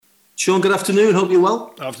Sean, good afternoon. Hope you're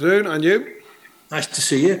well. Afternoon, and you? Nice to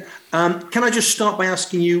see you. Can I just start by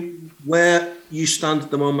asking you where you stand at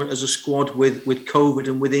the moment as a squad with COVID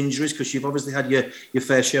and with injuries? Because you've obviously had your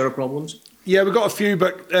fair share of problems. Yeah, we've got a few,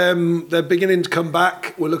 but they're beginning to come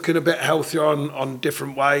back. We're looking a bit healthier on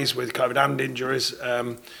different ways with COVID and injuries.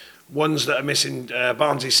 Ones that are missing,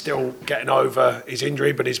 Barnsley's still getting over his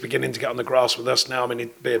injury, but he's beginning to get on the grass with us now. I mean,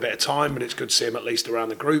 it'd be a bit of time, but it's good to see him at least around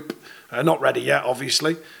the group. Not ready yet,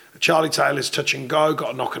 obviously. Charlie Taylor's touch and go,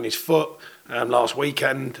 got a knock on his foot last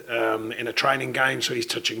weekend in a training game, so he's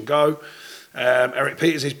touch and go. Eric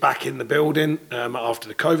Peters is back in the building after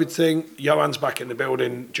the COVID thing. Johan's back in the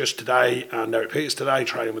building just today, and Eric Peters today,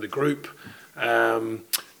 training with the group.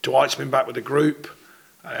 Dwight's been back with the group.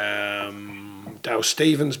 Dale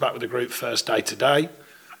Stevens back with the group first day today.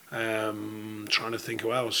 Trying to think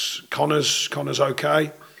who else. Connor's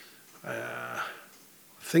okay. I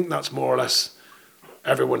think that's more or less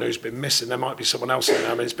everyone who's been missing. There might be someone else in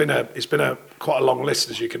there. I mean, it's been a quite a long list,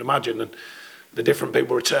 as you can imagine, and the different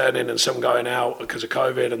people returning and some going out because of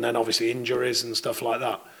COVID, and then obviously injuries and stuff like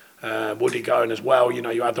that. Woody going as well. You know,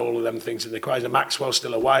 you add all of them things in the equation. Maxwell's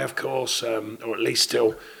still away, of course, or at least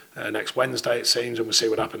till next Wednesday, it seems, and we'll see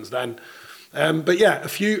what happens then. But yeah, a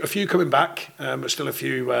few coming back, but still a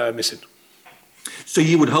few missing. So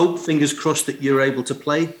you would hope, fingers crossed, that you're able to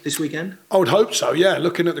play this weekend? I would hope so, yeah.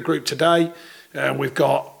 Looking at the group today, we've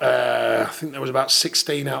got, I think there was about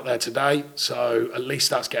 16 out there today, so at least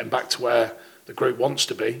that's getting back to where the group wants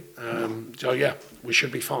to be. So yeah, we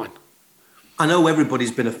should be fine. I know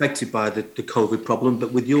everybody's been affected by the COVID problem,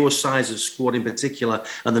 but with your size of squad in particular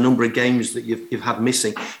and the number of games that you've had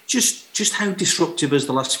missing, just how disruptive has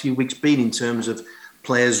the last few weeks been in terms of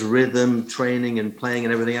players' rhythm, training and playing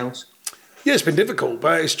and everything else? Yeah, it's been difficult,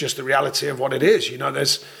 but it's just the reality of what it is. You know,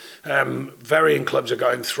 there's varying clubs are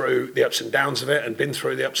going through the ups and downs of it and been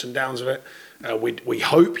through the ups and downs of it. We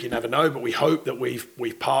hope, you never know, but we hope that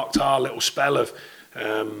we've parked our little spell of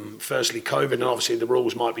firstly COVID, and obviously the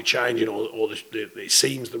rules might be changing, or it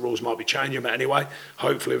seems the rules might be changing, but anyway,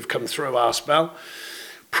 hopefully we've come through our spell.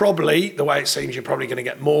 Probably, the way it seems, you're probably going to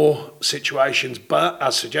get more situations, but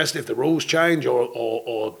as suggested, if the rules change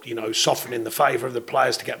or you know, soften in the favour of the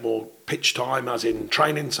players to get more pitch time, as in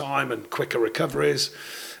training time and quicker recoveries,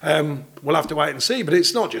 we'll have to wait and see. But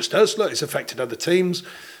it's not just us, look, it's affected other teams.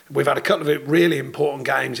 We've had a couple of really important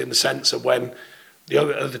games in the sense of when the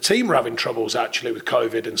other team were having troubles actually with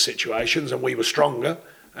COVID and situations, and we were stronger.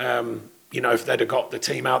 You know, if they'd have got the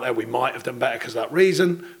team out there, we might have done better because of that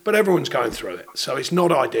reason. But everyone's going through it. So it's not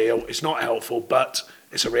ideal, it's not helpful, but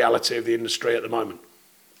it's a reality of the industry at the moment.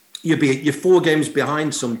 You're 4 games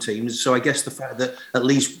behind some teams, so I guess the fact that at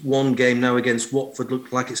least one game now against Watford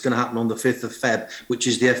looked like it's going to happen on the 5th of Feb, which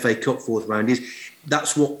is the FA Cup 4th round,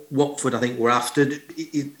 that's what Watford, I think, were after.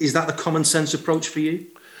 Is that the common sense approach for you?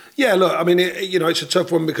 Yeah, look, I mean, it's a tough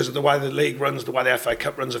one because of the way the league runs, the way the FA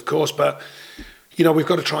Cup runs, of course, but you know, we've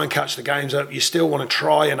got to try and catch the games up. You still want to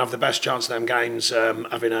try and have the best chance of them games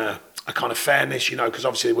having a kind of fairness, you know, because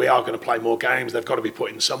obviously we are going to play more games. They've got to be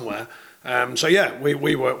put in somewhere. So yeah, we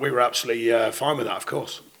were absolutely fine with that, of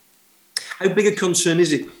course. How big a concern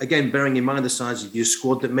is it, again, bearing in mind the size of your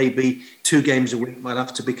squad, that maybe 2 games a week might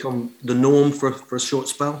have to become the norm for a short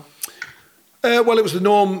spell? Well, it was the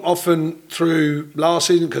norm often through last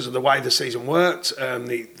season because of the way the season worked.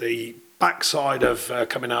 The backside of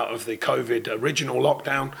coming out of the COVID original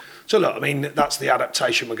lockdown. So look, I mean, that's the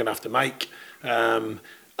adaptation we're going to have to make.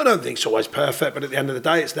 I don't think it's always perfect, but at the end of the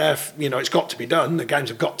day, it's there. You know, it's got to be done. The games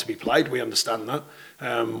have got to be played. We understand that.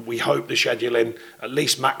 We hope the scheduling at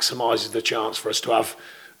least maximises the chance for us to have,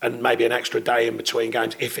 and maybe an extra day in between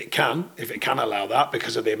games if it can allow that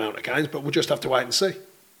because of the amount of games. But we'll just have to wait and see.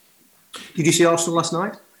 Did you see Arsenal last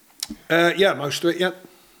night? Yeah, most of it.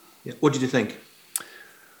 Yeah. What did you think?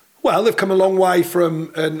 Well, they've come a long way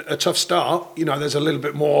from a tough start. You know, there's a little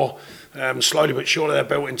bit more, slowly but surely they're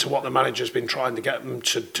built into what the manager's been trying to get them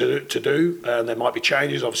to do. There might be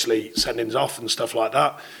changes, obviously sendings off and stuff like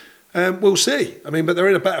that. We'll see. I mean, but they're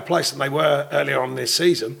in a better place than they were earlier on this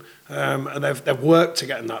season. And they've worked to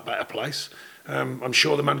get in that better place. I'm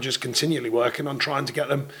sure the manager's continually working on trying to get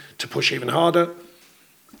them to push even harder.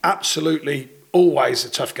 Absolutely always a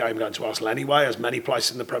tough game going to Arsenal anyway, as many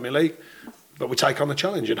places in the Premier League. But we take on the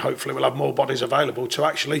challenge, and hopefully we'll have more bodies available to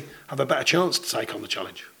actually have a better chance to take on the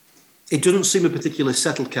challenge. It doesn't seem a particularly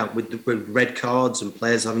settled camp with red cards and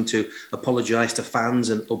players having to apologise to fans,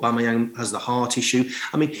 and Aubameyang has the heart issue.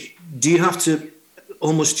 I mean, do you have to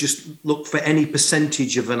almost just look for any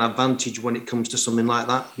percentage of an advantage when it comes to something like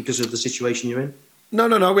that because of the situation you're in?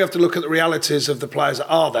 No. We have to look at the realities of the players that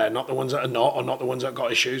are there, not the ones that are not, or not the ones that have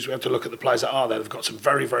got issues. We have to look at the players that are there. They've got some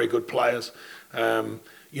very, very good players.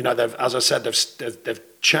 They've, as I said, they've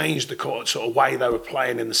changed the sort of way they were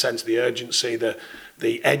playing in the sense of the urgency, the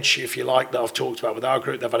edge, if you like, that I've talked about with our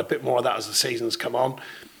group. They've had a bit more of that as the season's come on.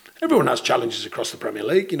 Everyone has challenges across the Premier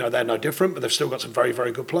League. They're no different, but they've still got some very,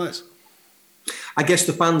 very good players. I guess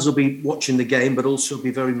the fans will be watching the game, but also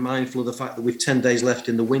be very mindful of the fact that we've 10 days left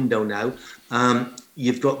in the window now.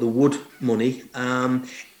 You've got the Wood money.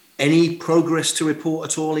 Any progress to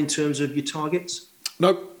report at all in terms of your targets?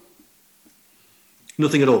 Nope.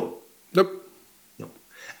 Nothing at all? Nope. No.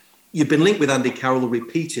 You've been linked with Andy Carroll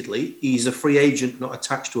repeatedly. He's a free agent, not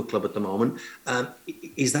attached to a club at the moment.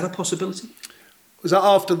 Is that a possibility? Was that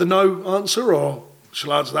after the no answer, or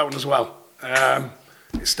shall I answer that one as well?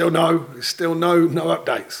 It's still no. It's still no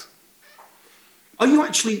updates. Are you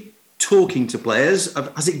actually talking to players?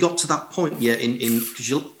 Has it got to that point yet?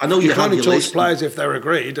 I know you can only your talk list. to players if they're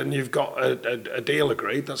agreed, and you've got a deal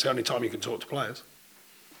agreed. That's the only time you can talk to players.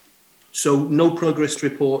 So no progress to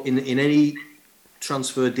report in any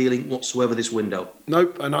transfer dealing whatsoever this window?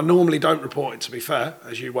 Nope, and I normally don't report it, to be fair,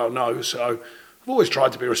 as you well know. So I've always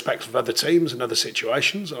tried to be respectful of other teams and other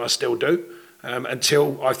situations, and I still do,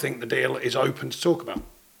 until I think the deal is open to talk about.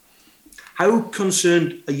 How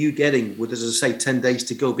concerned are you getting with, as I say, 10 days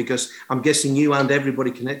to go? Because I'm guessing you and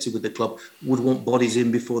everybody connected with the club would want bodies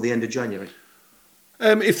in before the end of January.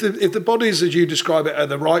 If the bodies, as you describe it, are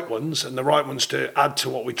the right ones, and the right ones to add to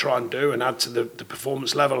what we try and do and add to the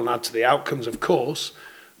performance level and add to the outcomes, of course,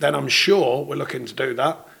 then I'm sure we're looking to do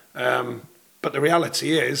that. But the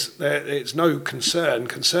reality is it's no concern.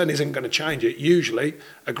 Concern isn't going to change it. Usually,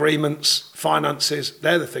 agreements, finances,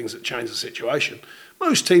 they're the things that change the situation.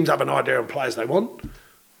 Most teams have an idea of players they want.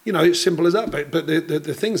 It's simple as that. But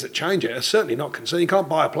the things that change it are certainly not concern. You can't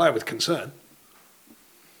buy a player with concern.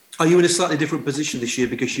 Are you in a slightly different position this year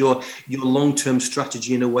because your long-term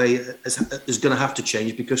strategy, in a way, is going to have to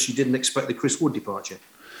change because you didn't expect the Chris Wood departure?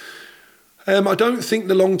 I don't think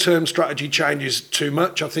the long-term strategy changes too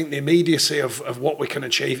much. I think the immediacy of what we can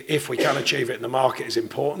achieve, if we can achieve it in the market, is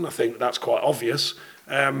important. I think that's quite obvious.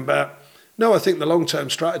 But no, I think the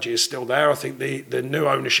long-term strategy is still there. I think the new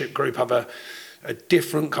ownership group have a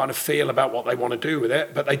different kind of feel about what they want to do with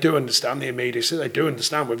it, but they do understand the immediacy. They do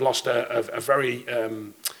understand we've lost a very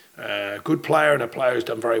good player and a player who's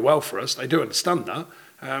done very well for us. They do understand that.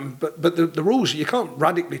 But the rules, you can't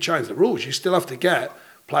radically change the rules. You still have to get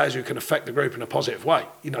players who can affect the group in a positive way.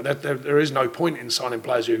 There is no point in signing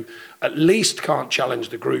players who at least can't challenge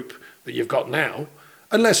the group that you've got now,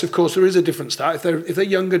 unless, of course, there is a different style. If they're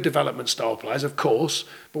younger development style players, of course.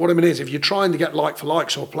 But what I mean is, if you're trying to get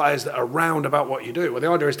like-for-likes or players that are round about what you do, well, the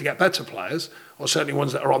idea is to get better players, or certainly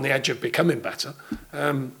ones that are on the edge of becoming better,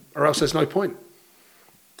 or else there's no point.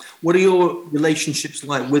 What are your relationships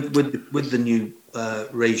like with the new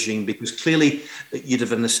regime? Because clearly you'd have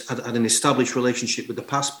had an established relationship with the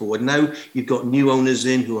past board. Now you've got new owners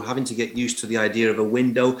in who are having to get used to the idea of a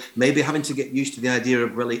window, maybe having to get used to the idea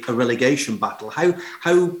of a relegation battle.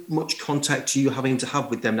 How much contact are you having to have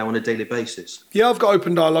with them now on a daily basis? Yeah, I've got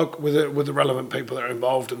open dialogue with the relevant people that are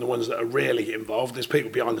involved and the ones that are really involved. There's people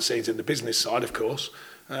behind the scenes in the business side, of course,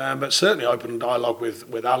 but certainly open dialogue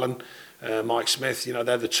with Alan. Mike Smith,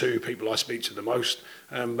 they're the two people I speak to the most.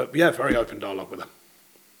 But yeah, very open dialogue with them.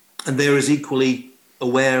 And they're as equally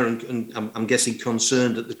aware and I'm guessing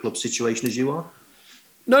concerned at the club situation as you are?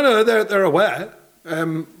 No, they're aware.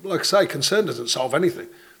 Like I say, concern doesn't solve anything.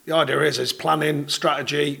 The idea is planning,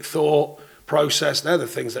 strategy, thought, process. They're the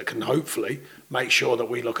things that can hopefully make sure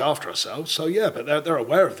that we look after ourselves. So yeah, but they're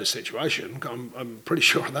aware of the situation. I'm pretty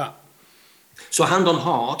sure of that. So hand on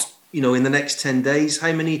heart, in the next 10 days,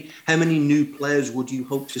 how many new players would you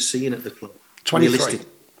hope to see in at the club? 23.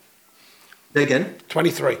 There again?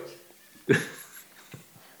 23.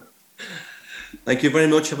 Thank you very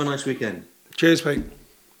much. Have a nice weekend. Cheers, Pete.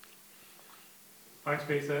 Thanks,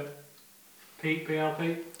 Peter. Pete,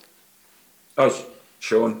 PLP. Oh,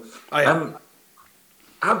 Sean. How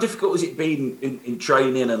How difficult has it been in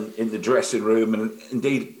training and in the dressing room, and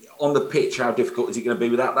indeed on the pitch? How difficult is it going to be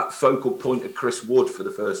without that focal point of Chris Wood for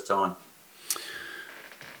the first time?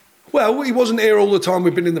 Well, he wasn't here all the time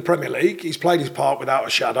we've been in the Premier League. He's played his part without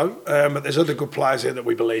a shadow, but there's other good players here that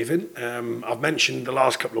we believe in. I've mentioned the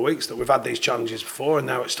last couple of weeks that we've had these challenges before, and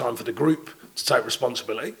now it's time for the group to take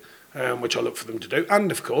responsibility, which I look for them to do.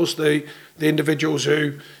 And, of course, the individuals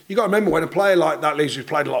who... You've got to remember, when a player like that leaves who's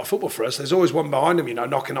played a lot of football for us, there's always one behind him,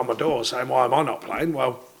 knocking on my door saying, why am I not playing?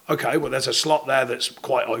 Well, OK, there's a slot there that's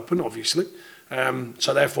quite open, obviously.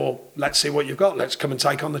 So, therefore, let's see what you've got. Let's come and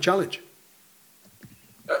take on the challenge.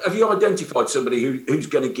 Have you identified somebody who's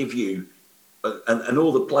going to give you and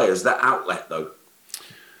all the players that outlet, though?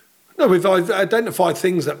 No, we've identified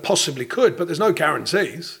things that possibly could, but there's no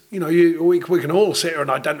guarantees. We can all sit here and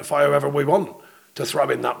identify whoever we want to throw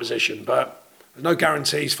in that position, but there's no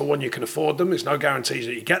guarantees for when you can afford them. There's no guarantees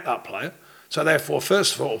that you get that player. So therefore,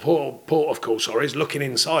 first of all, port of call, is looking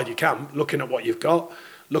inside your camp, looking at what you've got,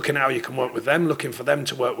 looking how you can work with them, looking for them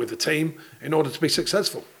to work with the team in order to be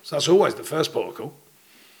successful. So that's always the first port of call.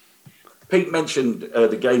 Pete mentioned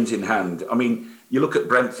the games in hand. I mean, you look at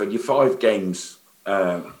Brentford, you're 5 games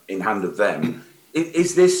in hand of them.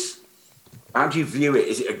 Is this, how do you view it?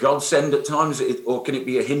 Is it a godsend at times, or can it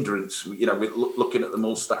be a hindrance, with looking at them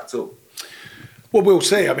all stacked up? Well, we'll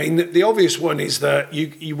see. I mean, the obvious one is that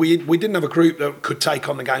we didn't have a group that could take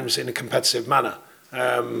on the games in a competitive manner.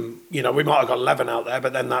 We might have got 11 out there,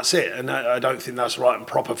 but then that's it. And I don't think that's right and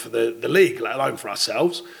proper for the league, let alone for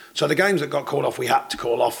ourselves. So the games that got called off, we had to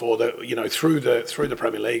call off, or through the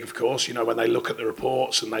Premier League, of course. When they look at the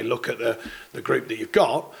reports and they look at the group that you've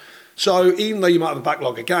got. So even though you might have a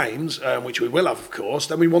backlog of games, which we will have, of course,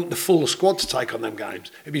 then we want the full squad to take on them games.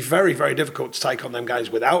 It'd be very, very difficult to take on them games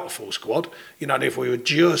without a full squad. And if we were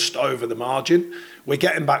just over the margin, we're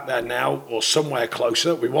getting back there now, or somewhere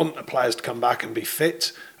closer. We want the players to come back and be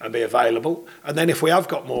fit and be available. And then if we have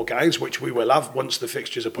got more games, which we will have once the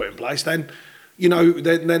fixtures are put in place, then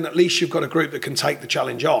then at least you've got a group that can take the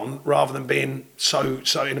challenge on, rather than being so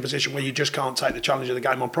in a position where you just can't take the challenge of the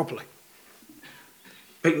game on properly.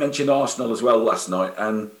 Pete mentioned Arsenal as well last night,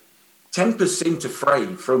 and tempers seem to fray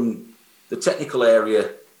from the technical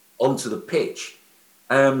area onto the pitch.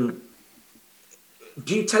 Can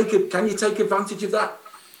you take advantage of that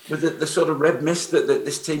with the sort of red mist that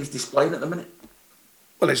this team's displaying at the minute?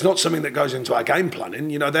 Well, it's not something that goes into our game planning.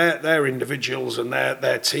 They're individuals, and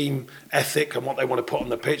their team ethic and what they want to put on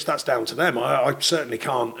the pitch, that's down to them. I certainly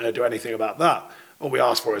can't do anything about that. All we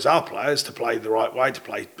ask for is our players to play the right way, to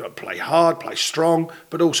play hard, play strong,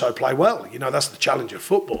 but also play well. That's the challenge of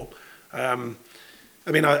football. I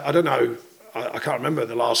don't know. I can't remember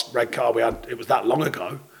the last red card we had. It was that long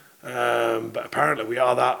ago. But apparently we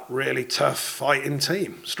are that really tough fighting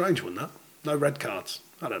team. Strange one, that. No red cards.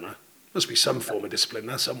 I don't know. Must be some form of discipline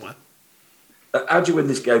there somewhere. How do you win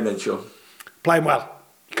this game then, Sean? Playing well.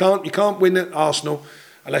 You can't win at Arsenal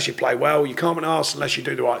unless you play well. You can't win at Arsenal unless you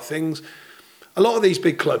do the right things. A lot of these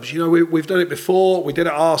big clubs, we've done it before. We did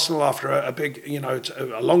at Arsenal after a big,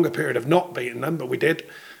 a longer period of not beating them, but we did.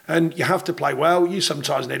 And you have to play well. You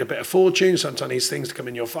sometimes need a bit of fortune. Sometimes need things to come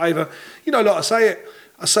in your favour. I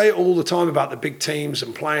say it all the time about the big teams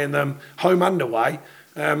and playing them home and away.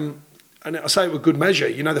 And I say it with good measure.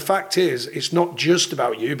 The fact is, it's not just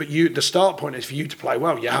about you, but the start point is for you to play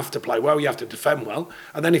well. You have to play well, you have to defend well.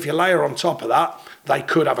 And then if you layer on top of that, they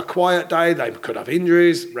could have a quiet day, they could have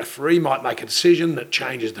injuries, referee might make a decision that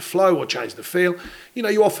changes the flow or changes the feel.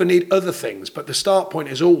 You often need other things, but the start point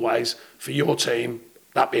is always for your team,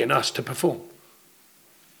 that being us, to perform.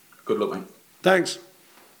 Good luck, mate. Thanks.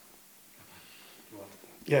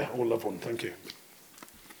 Yeah, all love one, thank you.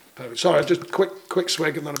 Perfect. Sorry, just quick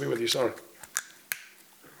swig and then I'll be with you, sorry.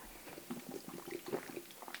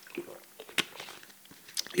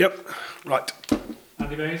 Yep, right.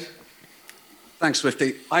 Andy Baines. Thanks,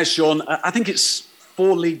 Swifty. Hi, Sean. I think it's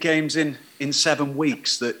 4 league games in 7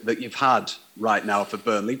 weeks that you've had right now for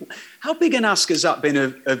Burnley. How big an ask has that been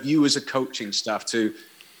of you as a coaching staff to,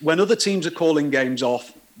 when other teams are calling games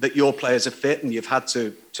off, that your players are fit and you've had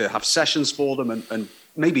to have sessions for them and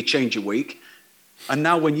maybe change a week? And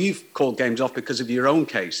now when you've called games off because of your own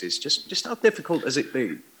cases, just how difficult has it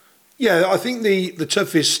been? Yeah, I think the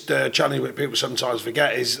toughest challenge that people sometimes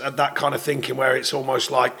forget is that kind of thinking where it's almost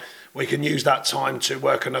like we can use that time to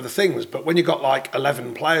work on other things. But when you've got like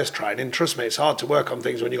 11 players training, trust me, it's hard to work on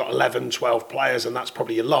things when you've got 11, 12 players, and that's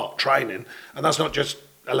probably a lot training. And that's not just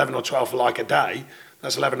 11 or 12 for like a day.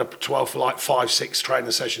 That's 11 or 12 for like 5, 6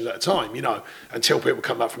 training sessions at a time, until people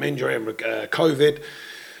come back from injury and COVID.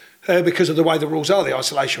 Because of the way the rules are, the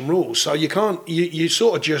isolation rules. So you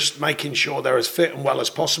sort of just making sure they're as fit and well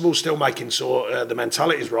as possible, still making sure the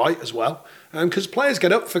mentality is right as well. Because players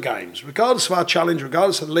get up for games, regardless of our challenge,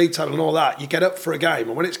 regardless of the league table and all that, you get up for a game.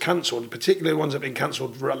 And when it's cancelled, particularly the ones that have been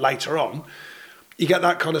cancelled later on, you get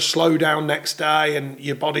that kind of slow down next day and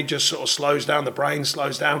your body just sort of slows down, the brain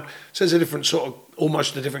slows down. So there's a different sort of,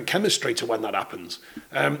 almost a different chemistry to when that happens.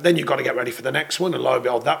 Then you've got to get ready for the next one and lo and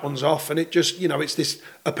behold, that one's off. And it just, it's this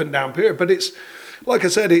up and down period. But it's, like I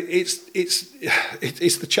said, it's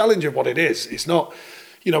the challenge of what it is. It's not,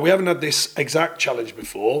 we haven't had this exact challenge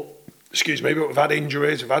before. but we've had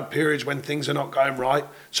injuries, we've had periods when things are not going right.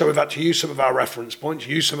 So we've had to use some of our reference points,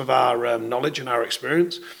 use some of our knowledge and our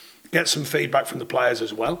experience, get some feedback from the players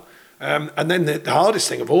as well. And then the hardest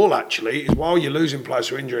thing of all, actually, is while you're losing players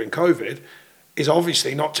through injury and COVID, is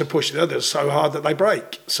obviously not to push the others so hard that they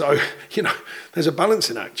break. So, there's a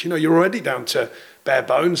balancing act. You're already down to bare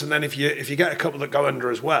bones, and then if you get a couple that go under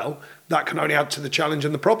as well, that can only add to the challenge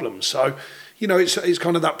and the problems. So, it's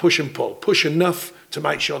kind of that push and pull. Push enough to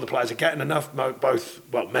make sure the players are getting enough, both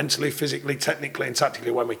mentally, physically, technically and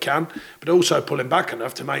tactically when we can, but also pulling back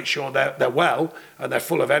enough to make sure they're well and they're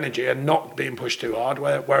full of energy and not being pushed too hard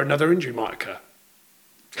where another injury might occur.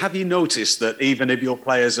 Have you noticed that even if your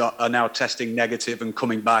players are now testing negative and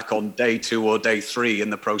coming back on day 2 or day 3 in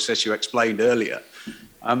the process you explained earlier,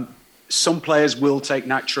 some players will take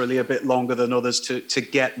naturally a bit longer than others to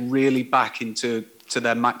get really back into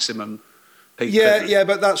their maximum peak fitness? Yeah,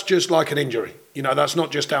 but that's just like an injury. That's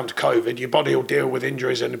not just down to COVID. Your body will deal with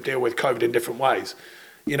injuries and deal with COVID in different ways.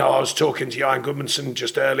 I was talking to Jan Gudmundsson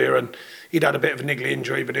just earlier, and he'd had a bit of a niggly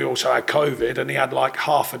injury, but he also had COVID, and he had like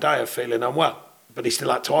half a day of feeling unwell, but he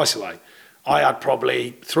still had to isolate. I had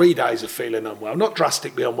probably 3 days of feeling unwell, not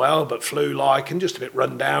drastically unwell, but flu-like and just a bit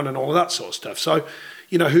run down and all of that sort of stuff. So,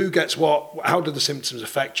 who gets what, how do the symptoms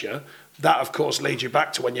affect you? That, of course, leads you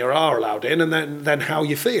back to when you are allowed in, and then how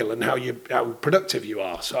you feel and how productive you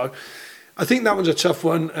are. So I think that one's a tough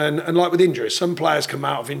one. And like with injuries, some players come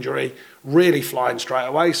out of injury really flying straight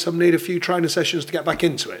away. Some need a few training sessions to get back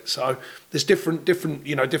into it. So there's different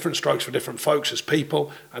strokes for different folks as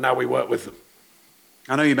people, and how we work with them.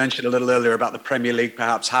 I know you mentioned a little earlier about the Premier League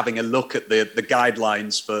perhaps having a look at the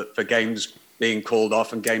guidelines for games being called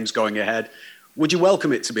off and games going ahead. Would you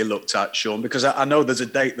welcome it to be looked at, Sean? Because I know there's a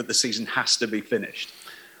date that the season has to be finished.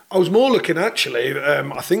 I was more looking, actually,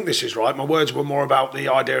 I think this is right, my words were more about the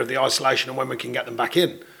idea of the isolation and when we can get them back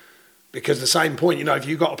in. Because the same point, if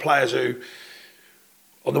you've got players who,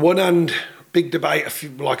 on the one hand, big debate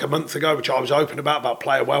like a month ago, which I was open about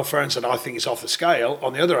player welfare and said I think it's off the scale.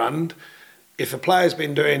 On the other hand, if a player's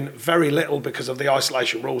been doing very little because of the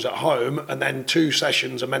isolation rules at home and then 2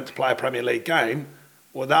 sessions are meant to play a Premier League game,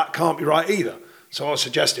 well, that can't be right either. So what I was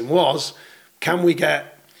suggesting was, can we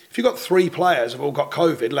get, if you've got 3 players who've all got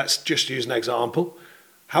COVID, let's just use an example,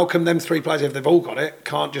 how come them 3 players, if they've all got it,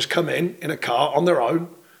 can't just come in a car on their own,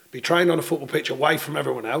 be trained on a football pitch away from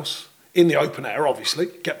everyone else, in the open air, obviously,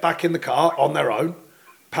 get back in the car on their own,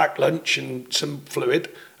 pack lunch and some fluid.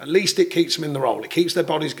 At least it keeps them in the role. It keeps their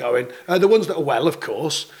bodies going. The ones that are well, of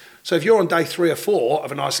course. So if you're on day 3 or 4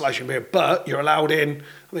 of an isolation period, but you're allowed in,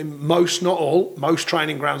 most, not all, most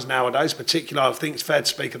training grounds nowadays, particularly, I think it's fair to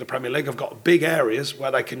speak of the Premier League, have got big areas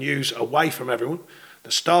where they can use away from everyone.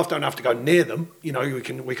 The staff don't have to go near them. We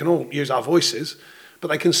can all use our voices, but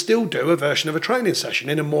they can still do a version of a training session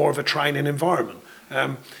in a more of a training environment.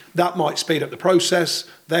 That might speed up the process,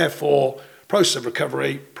 therefore process of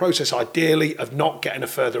recovery, process ideally of not getting a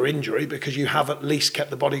further injury because you have at least kept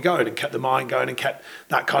the body going and kept the mind going and kept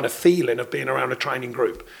that kind of feeling of being around a training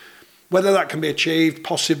group. Whether that can be achieved,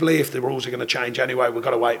 possibly, if the rules are going to change anyway, we've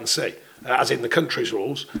got to wait and see, as in the country's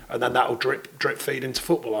rules, and then that will drip feed into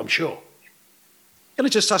football, I'm sure. Can I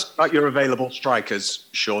just ask about your available strikers,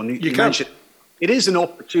 Sean? You can. Mentioned it is an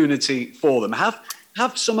opportunity for them.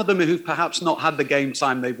 Have some of them who've perhaps not had the game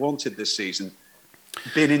time they've wanted this season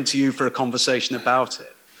been into you for a conversation about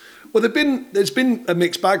it? Well, there's been a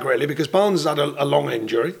mixed bag, really, because Barnes has had a long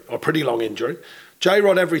injury, or a pretty long injury.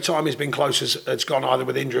 J-Rod, every time he's been close, has gone either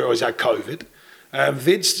with injury or he's had COVID.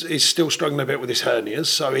 Vids is still struggling a bit with his hernias,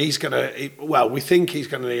 so we think he's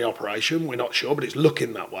going to need an operation. We're not sure, but it's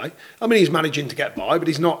looking that way. I mean, he's managing to get by, but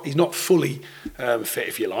he's not fully fit,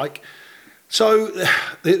 if you like. So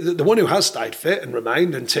the one who has stayed fit and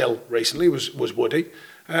remained until recently was Woody.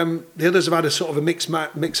 The others have had a sort of a mix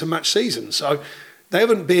and match season. So they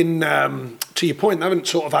haven't been, to your point, they haven't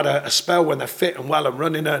sort of had a spell when they're fit and well and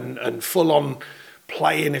running and full on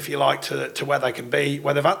playing, if you like, to where they can be,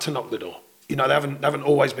 where they've had to knock the door. They haven't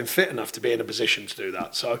always been fit enough to be in a position to do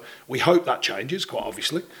that. So we hope that changes, quite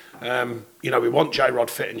obviously. We want J-Rod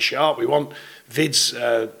fit and sharp. We want Vids,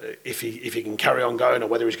 if he can carry on going, or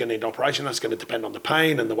whether he's going to need an operation. That's going to depend on the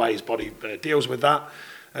pain and the way his body deals with that.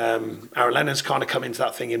 Aaron Lennon's kind of come into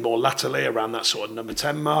that thing in more latterly around that sort of number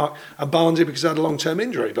 10 mark, and Barnsley because he had a long-term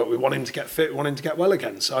injury, but we want him to get fit, we want him to get well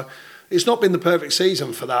again. So it's not been the perfect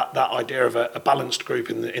season for that idea of a balanced group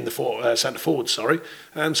in the centre forward. So like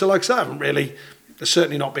I said, they're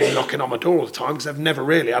certainly not been knocking on my door all the time because they've never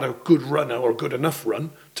really had a good runner or a good enough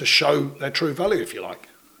run to show their true value, if you like.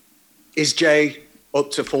 Is Jay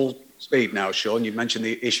up to full speed now, Sean. You mentioned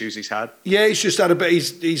the issues he's had. Yeah, he's just had a bit.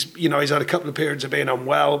 He's had a couple of periods of being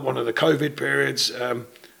unwell. One of the COVID periods,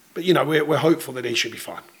 but we're hopeful that he should be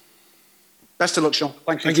fine. Best of luck, Sean.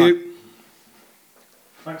 Thank you. Thank you.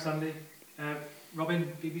 Thanks, Andy.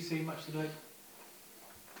 Robin, BBC Match Today.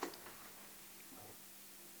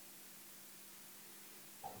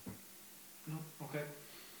 No, okay.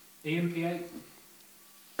 Ian,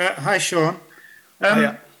 PA. Hi, Sean.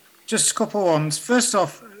 Just a couple of ones. First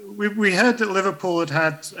off, we heard that Liverpool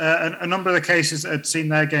had a number of the cases that had seen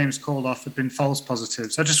their games called off had been false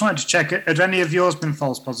positives. I just wanted to check, had any of yours been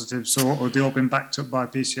false positives or have they all been backed up by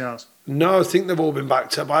PCRs? No, I think they've all been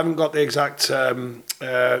backed up. I haven't got the exact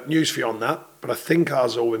news for you on that, but I think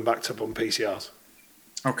ours have all been backed up on PCRs.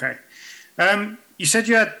 Okay. You said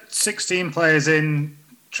you had 16 players in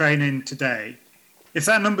training today. If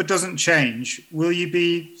that number doesn't change, will you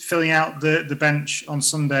be filling out the bench on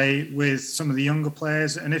Sunday with some of the younger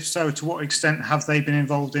players? And if so, to what extent have they been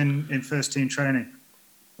involved in first team training?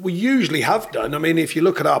 We usually have done. I mean, if you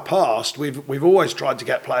look at our past, we've always tried to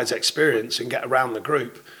get players experience and get around the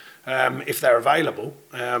group if they're available.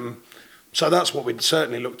 So that's what we'd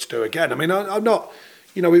certainly look to do again. I mean, I'm not.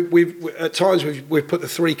 We've at times we've put the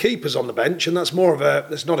three keepers on the bench, and that's more of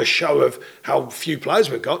it's not a show of how few players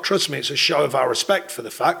we've got. Trust me, it's a show of our respect for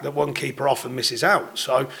the fact that one keeper often misses out.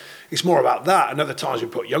 So it's more about that. And other times we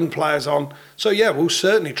put young players on. So yeah, we'll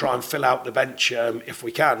certainly try and fill out the bench if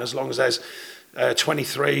we can, as long as there's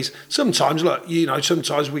 23s. Sometimes,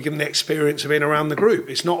 sometimes we give them the experience of being around the group.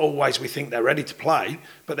 It's not always we think they're ready to play,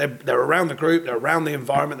 but they're around the group, they're around the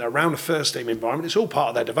environment, they're around the first team environment. It's all part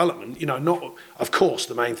of their development. Not, of course,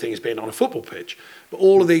 the main thing is being on a football pitch, but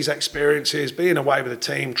all of these experiences, being away with the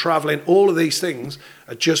team, travelling, all of these things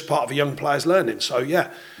are just part of a young player's learning. So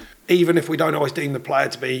yeah, even if we don't always deem the player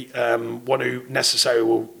to be one who necessarily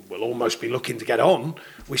will almost be looking to get on,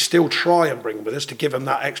 we still try and bring them with us to give them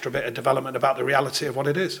that extra bit of development about the reality of what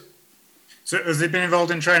it is. So has they been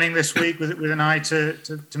involved in training this week with an eye to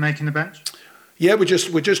making the bench? Yeah, we're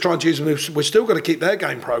just trying to use them. We're still got to keep their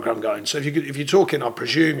game programme going. So if you're talking, I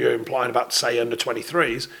presume you're implying about, say, under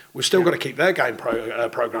 23s, we've still got to keep their game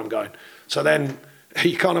programme going. So then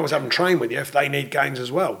you can't always have them train with you if they need games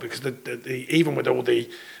as well, because even with all the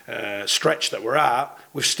stretch that we're at,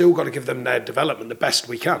 we've still got to give them their development the best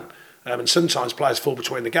we can. And sometimes players fall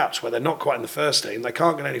between the gaps where they're not quite in the first team. They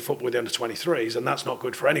can't get any football with the under-23s, and that's not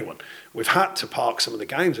good for anyone. We've had to park some of the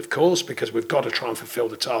games, of course, because we've got to try and fulfil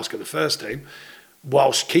the task of the first team,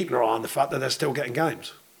 whilst keeping our eye on the fact that they're still getting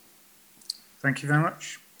games. Thank you very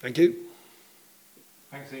much. Thank you.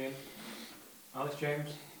 Thanks, Ian. Alex James.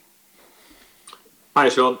 Hi,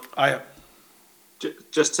 Sean. Hiya.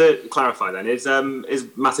 Just to clarify then, is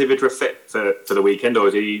Matej Vydra fit for the weekend, or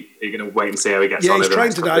are you going to wait and see how he gets on? Yeah, he's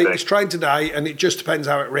trained today. He's trained today, and it just depends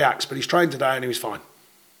how it reacts. But he's trained today, and he was fine.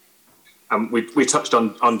 We touched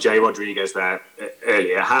on Jay Rodriguez there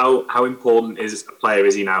earlier. How important is a player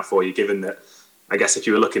is he now for you? Given that, I guess if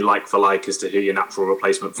you were looking like for like as to who your natural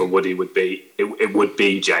replacement for Woody would be, it would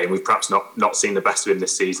be Jay. And we've perhaps not seen the best of him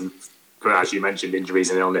this season. But as you mentioned,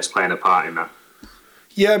 injuries and illness playing a part in that.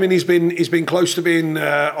 Yeah, I mean, he's been close to being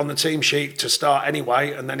on the team sheet to start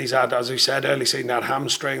anyway, and then he's had, as we said, early season had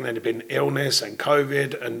hamstring, then there'd been illness and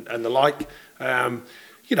COVID and the like.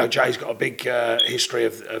 Jay's got a big history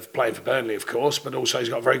of playing for Burnley, of course, but also he's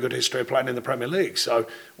got a very good history of playing in the Premier League. So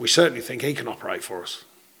we certainly think he can operate for us.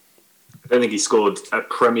 I don't think he scored a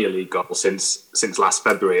Premier League goal since last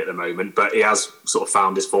February at the moment, but he has sort of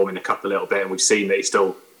found his form in the cup a little bit, and we've seen that he's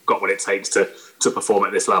still got what it takes to perform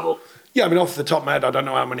at this level. Yeah, I mean, off the top of my head, I don't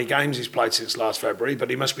know how many games he's played since last February, but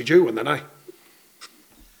he must be due one then, eh?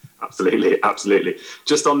 Absolutely.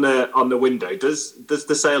 Just on the window, does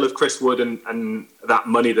the sale of Chris Wood and that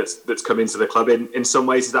money that's come into the club in some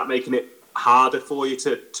ways, is that making it harder for you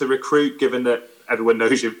to recruit, given that everyone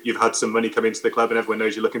knows you've had some money come into the club and everyone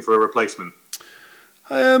knows you're looking for a replacement?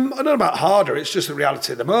 I don't know about harder. It's just the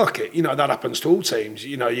reality of the market. That happens to all teams.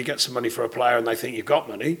 You get some money for a player and they think you've got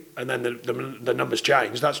money, and then the numbers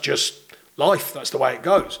change. That's just life. That's the way it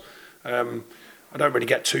goes. I don't really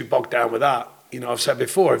get too bogged down with that. I've said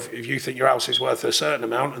before, if you think your house is worth a certain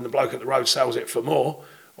amount and the bloke at the road sells it for more,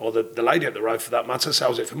 or the lady at the road for that matter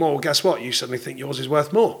sells it for more, well, guess what? You suddenly think yours is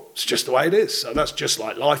worth more. It's just the way it is. So that's just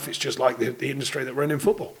like life. It's just like the industry that we're in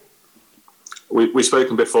football. We've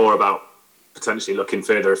spoken before about potentially looking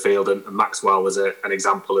further afield, and Maxwell was an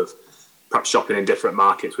example of perhaps shopping in different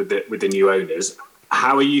markets with the new owners.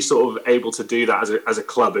 how are you sort of able to do that as a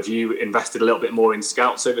club? Have you invested a little bit more in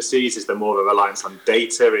scouts overseas? Is there more of a reliance on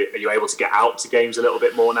data? Are you able to get out to games a little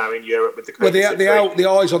bit more now in Europe with the COVID well, the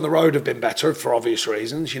eyes on the road have been better for obvious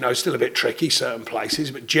reasons. Still a bit tricky certain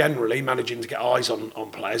places, but generally managing to get eyes on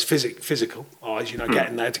players, physical eyes.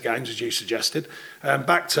 Getting there to games as you suggested,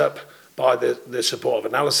 backed up by the support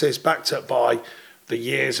of analysis, backed up by the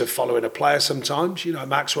years of following a player sometimes.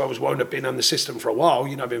 Maxwell won't have been in the system for a while.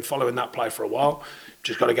 Been following that player for a while.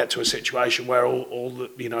 Just got to get to a situation where all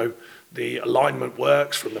the, the alignment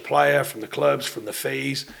works from the player, from the clubs, from the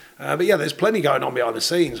fees. But yeah, there's plenty going on behind the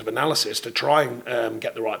scenes of analysis to try and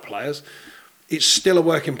get the right players. It's still a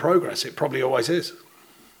work in progress. It probably always is.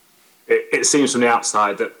 It seems from the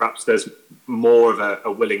outside that perhaps there's more of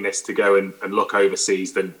a willingness to go and look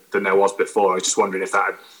overseas than there was before. I was just wondering if that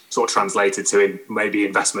had sort of translated to maybe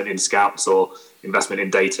investment in scouts or investment in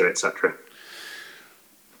data, etc.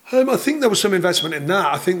 I think there was some investment in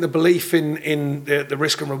that. I think the belief in the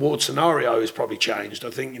risk and reward scenario has probably changed. I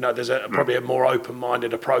think there's probably a more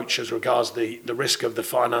open-minded approach as regards the risk of the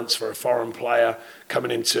finance for a foreign player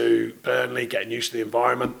coming into Burnley, getting used to the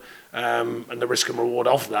environment, and the risk and reward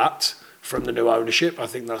of that from the new ownership. I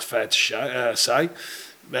think that's fair to say.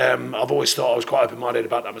 I've always thought I was quite open-minded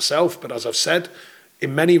about that myself, but as I've said,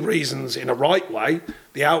 in many reasons, in a right way,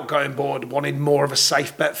 the outgoing board wanted more of a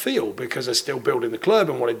safe bet feel because they're still building the club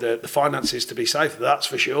and wanted the finances to be safe, that's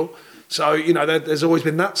for sure. So, there's always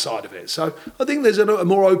been that side of it. So I think there's a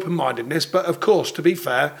more open-mindedness. But of course, to be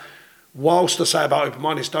fair, whilst I say about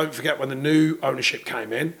open-mindedness, don't forget when the new ownership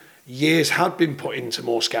came in, years had been put into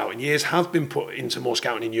more scouting. Years have been put into more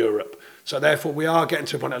scouting in Europe. So therefore, we are getting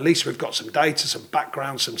to a point, at least we've got some data, some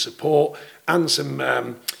background, some support, and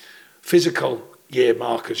some physical year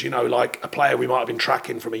markers, like a player we might have been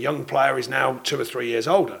tracking from a young player is now 2 or 3 years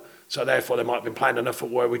older. So therefore they might have been playing enough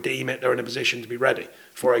where we deem it they're in a position to be ready,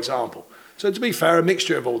 for example. So to be fair, a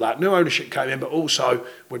mixture of all that. New ownership came in, but also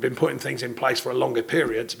we've been putting things in place for a longer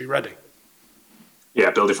period to be ready.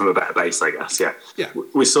 Yeah, building from a better base, I guess, yeah.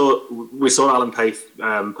 We saw Alan Pace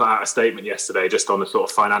put out a statement yesterday just on the sort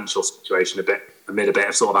of financial situation amid a bit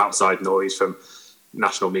of sort of outside noise from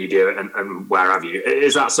national media and where have you.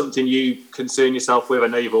 Is that something you concern yourself with? I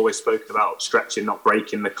know you've always spoken about stretching, not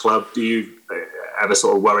breaking the club. Do you ever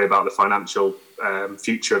sort of worry about the financial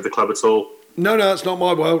future of the club at all? No, that's not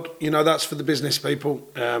my world. That's for the business people.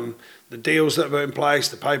 The deals that were in place,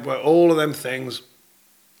 the paperwork, all of them things,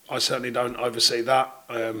 I certainly don't oversee that.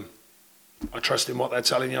 I trust in what they're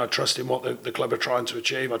telling you. I trust in what the club are trying to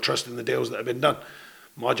achieve. I trust in the deals that have been done.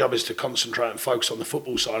 My job is to concentrate and focus on the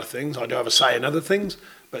football side of things. I do have a say in other things,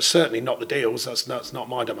 but certainly not the deals. That's not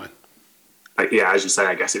my domain. Yeah, as you say,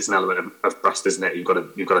 I guess it's an element of trust, isn't it? You've got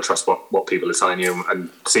to trust what people are telling you and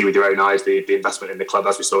see with your own eyes the investment in the club,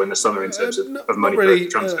 as we saw in the summer in terms of money really,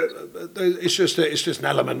 for transfers. It's just an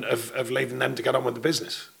element of leaving them to get on with the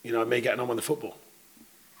business. Me getting on with the football.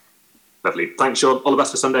 Lovely. Thanks, Sean. All the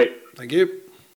best for Sunday. Thank you.